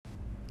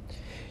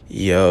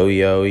Yo,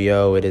 yo,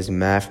 yo, it is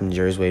Matt from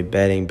Jersey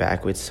Betting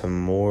back with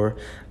some more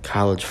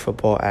college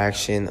football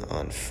action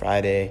on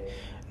Friday,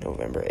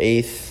 November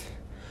 8th.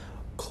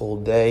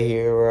 Cold day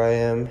here where I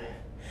am,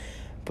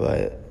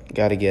 but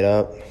got to get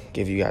up,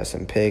 give you guys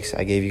some picks.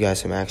 I gave you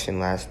guys some action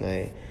last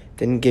night.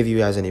 Didn't give you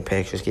guys any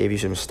picks, just gave you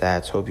some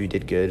stats. Hope you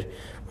did good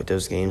with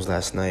those games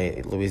last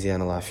night.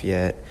 Louisiana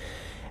Lafayette,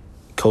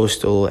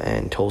 Coastal,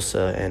 and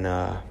Tulsa, and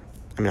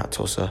not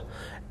Tulsa,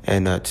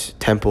 and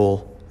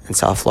Temple in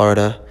South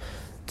Florida.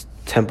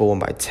 Temple won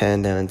by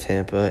 10 down in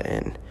Tampa,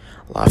 and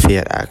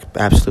Lafayette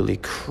absolutely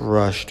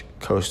crushed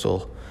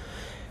Coastal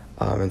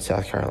in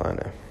South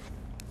Carolina.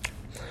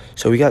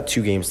 So we got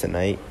two games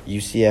tonight,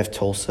 UCF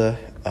Tulsa,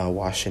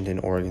 Washington,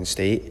 Oregon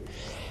State.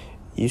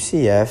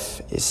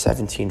 UCF is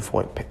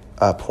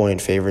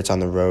 17-point favorites on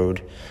the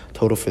road.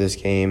 Total for this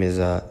game is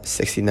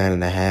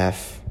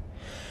 69.5.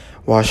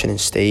 Washington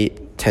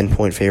State,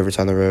 10-point favorites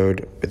on the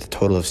road with a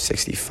total of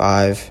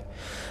 65.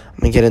 I'm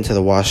going to get into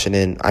the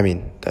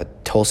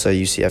Tulsa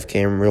UCF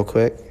game real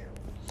quick.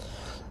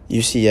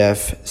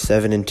 UCF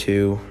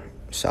 7-2,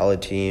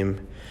 solid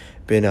team.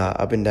 Been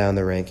up and down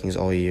the rankings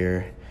all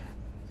year.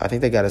 I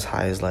think they got as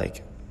high as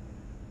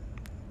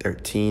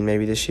 13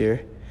 maybe this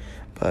year.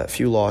 But a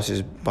few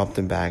losses bumped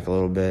them back a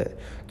little bit.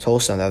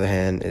 Tulsa, on the other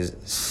hand, is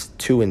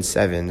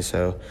 2-7,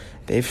 so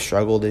they've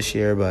struggled this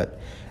year, but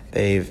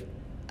they've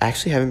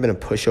actually haven't been a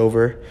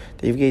pushover.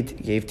 They've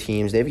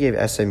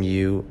gave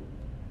SMU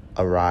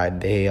a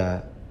ride. They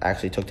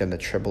actually took them to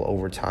triple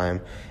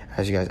overtime.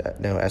 As you guys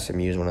know,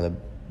 SMU is one of the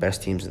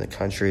best teams in the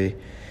country.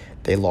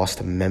 They lost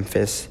to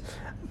Memphis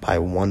by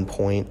 1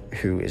 point,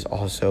 who is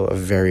also a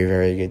very,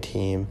 very good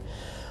team.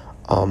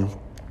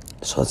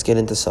 So let's get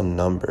into some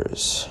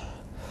numbers.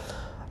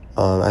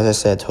 As I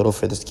said, total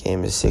for this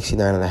game is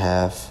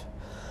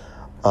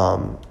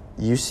 69.5.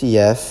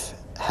 UCF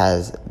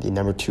has the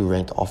number 2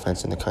 ranked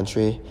offense in the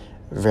country.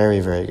 Very,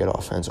 very good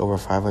offense, over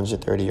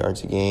 530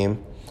 yards a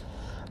game.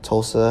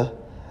 Tulsa,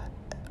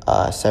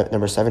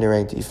 number 70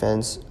 ranked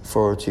defense,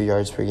 402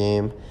 yards per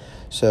game.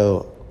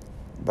 So,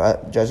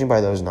 but judging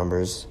by those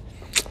numbers,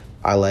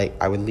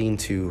 I would lean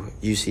to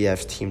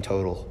UCF's team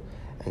total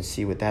and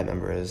see what that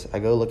number is. I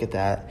go look at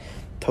that.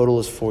 Total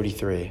is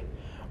 43,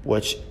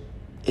 which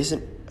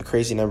isn't a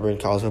crazy number in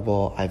college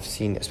football. I've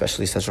seen,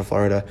 especially Central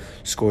Florida,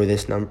 score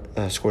this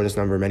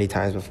number many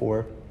times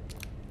before.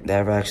 They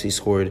have actually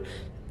scored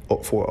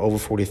for over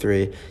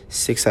 43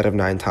 6 out of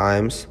 9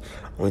 times.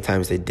 Only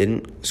times they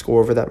didn't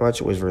score over that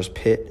much was versus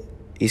Pitt,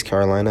 East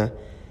Carolina,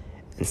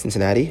 and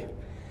Cincinnati.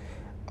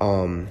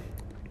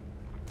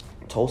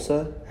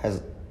 Tulsa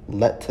has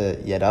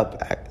yet up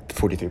at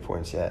 43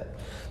 points yet.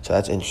 So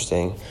that's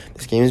interesting.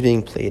 This game is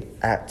being played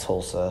at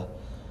Tulsa.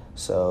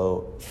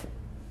 So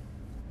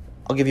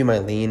I'll give you my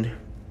lean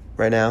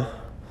right now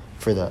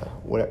for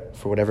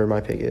whatever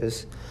my pick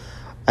is.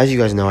 As you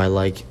guys know, I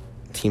like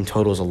team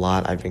totals a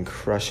lot. I've been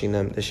crushing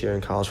them this year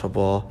in college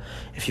football.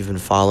 If you've been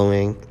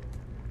following,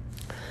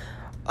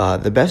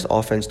 the best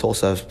offense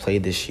Tulsa has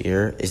played this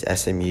year is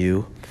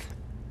SMU,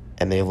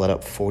 and they've let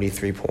up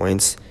 43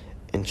 points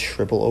in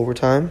triple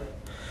overtime.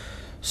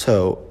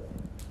 So,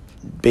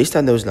 based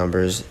on those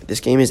numbers, this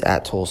game is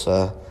at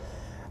Tulsa.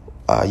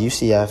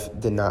 UCF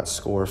did not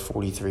score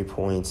 43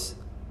 points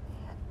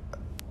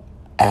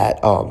at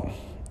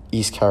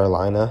East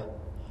Carolina.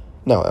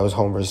 No, that was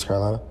home versus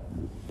Carolina.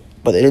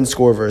 But they didn't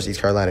score versus East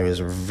Carolina. It was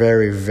a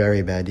very,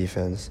 very bad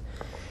defense.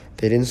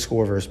 They didn't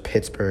score versus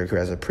Pittsburgh, who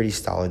has a pretty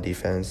solid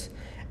defense.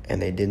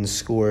 And they didn't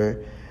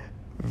score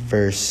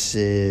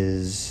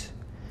versus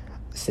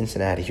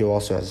Cincinnati, who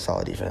also has a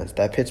solid defense.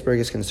 That Pittsburgh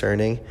is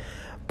concerning.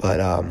 But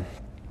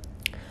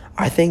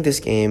I think this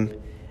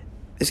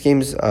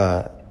game's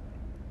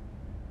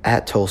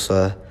at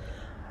Tulsa.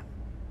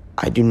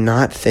 I do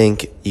not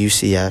think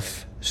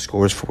UCF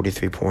scores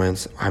 43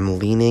 points. I'm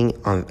leaning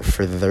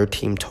for their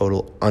team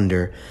total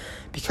under,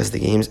 because the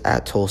game's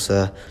at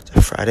Tulsa. It's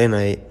a Friday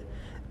night.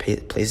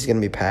 Place is going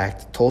to be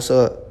packed.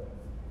 Tulsa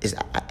is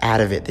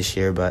out of it this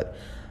year, but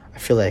I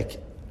feel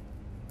like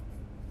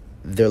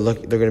they're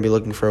going to be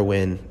looking for a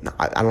win.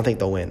 I don't think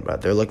they'll win,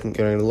 but they're looking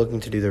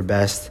to do their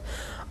best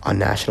on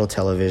national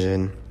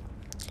television.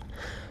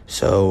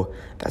 So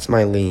that's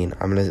my lean.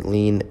 I'm going to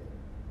lean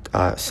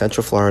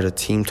Central Florida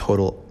team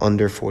total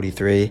under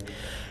 43.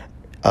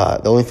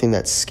 The only thing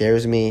that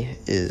scares me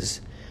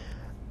is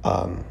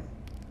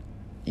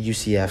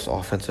UCF's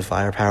offensive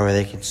firepower.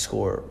 They can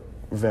score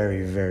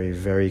very, very,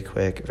 very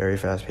quick, very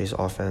fast-paced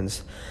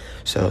offense.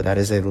 So that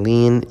is a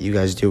lean. You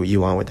guys do what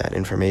you want with that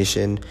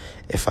information.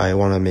 If I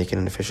want to make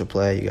an official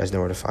play, you guys know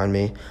where to find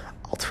me.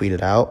 I'll tweet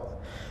it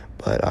out.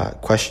 But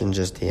question,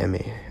 just DM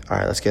me. All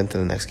right, let's get into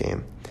the next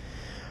game.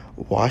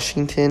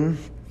 Washington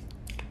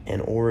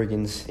and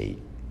Oregon State.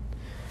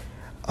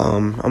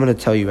 I'm going to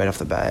tell you right off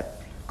the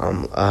bat,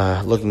 I'm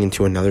looking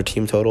into another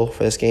team total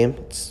for this game.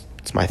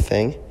 It's my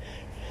thing.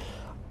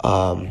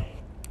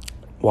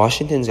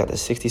 Washington's got the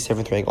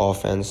 67th ranked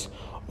offense,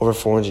 over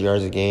 400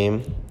 yards a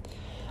game.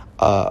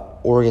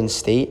 Oregon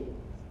State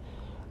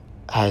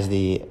has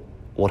the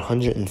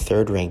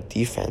 103rd ranked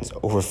defense,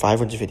 over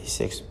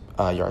 556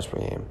 yards per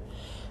game.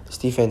 This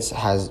defense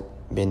has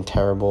been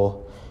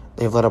terrible.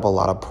 They've let up a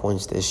lot of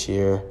points this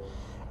year,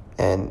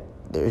 and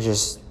they're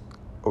just.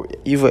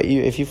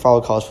 If you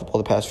follow college football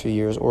the past few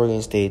years,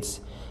 Oregon State's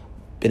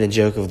been a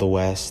joke of the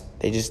West.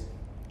 They just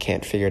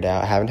can't figure it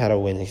out. Haven't had a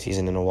winning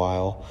season in a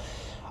while.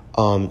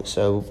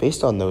 So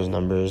based on those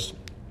numbers,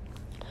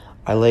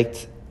 I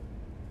liked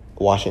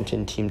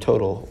Washington team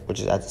total, which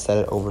is set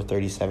at over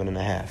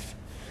 37.5.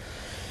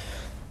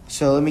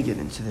 So let me get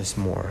into this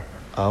more.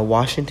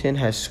 Washington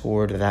has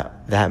scored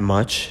that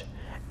much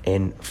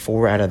in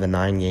 4 out of the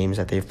 9 games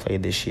that they've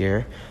played this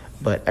year,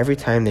 but every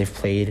time they've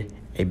played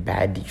a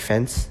bad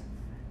defense,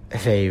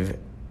 they've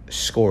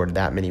scored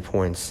that many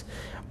points,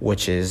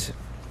 which is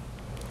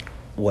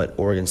what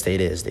Oregon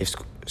State is. They've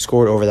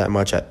scored over that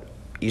much at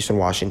Eastern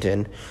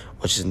Washington,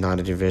 which is not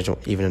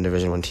even a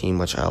Division I team,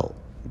 which I'll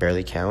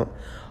barely count.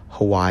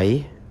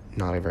 Hawaii,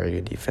 not a very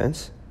good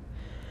defense.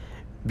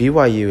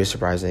 BYU is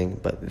surprising,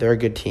 but they're a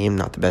good team,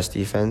 not the best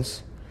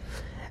defense.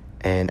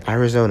 And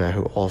Arizona,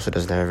 who also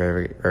doesn't have a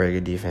very, very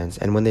good defense.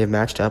 And when they've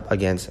matched up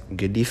against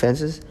good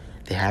defenses,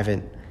 they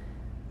haven't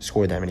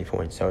scored that many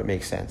points, so it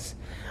makes sense.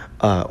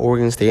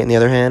 Oregon State, on the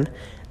other hand,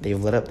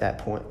 they've let up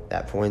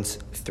that points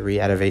 3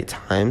 out of 8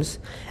 times,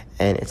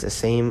 and it's the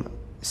same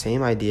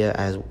idea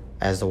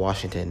as the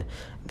Washington.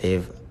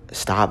 They've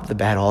stopped the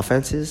bad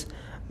offenses,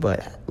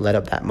 but let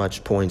up that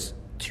much points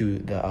to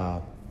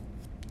the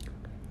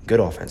good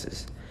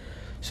offenses.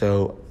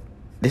 So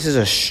this is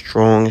a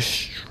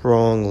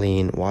strong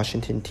lean.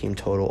 Washington team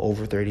total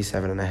over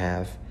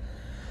 37.5.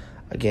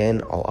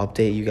 Again, I'll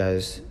update you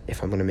guys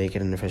if I'm going to make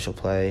it an official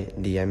play.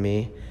 DM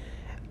me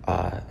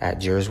at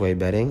Jersway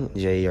Betting,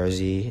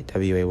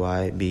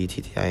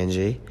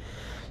 JerzWaybetting.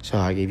 So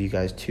I gave you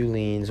guys 2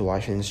 leans.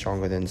 Washington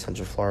stronger than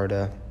Central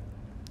Florida.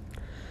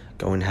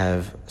 Go and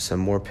have some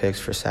more picks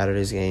for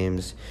Saturday's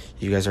games.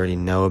 You guys already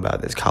know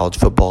about this college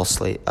football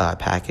slate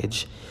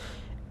package.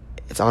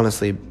 It's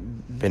honestly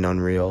been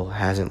unreal.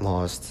 Hasn't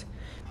lost.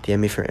 DM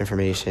me for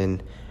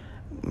information.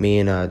 Me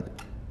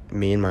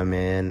and my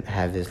man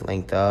have this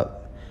linked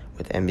up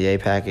with the NBA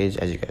package.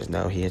 As you guys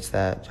know, he hits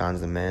that. John's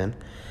the man.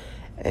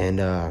 And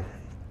yeah,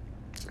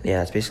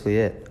 that's basically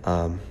it.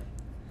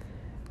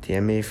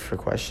 DM me for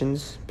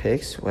questions,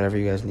 picks, whatever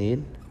you guys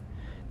need.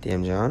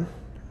 DM John.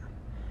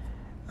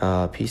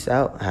 Peace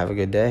out. Have a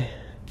good day.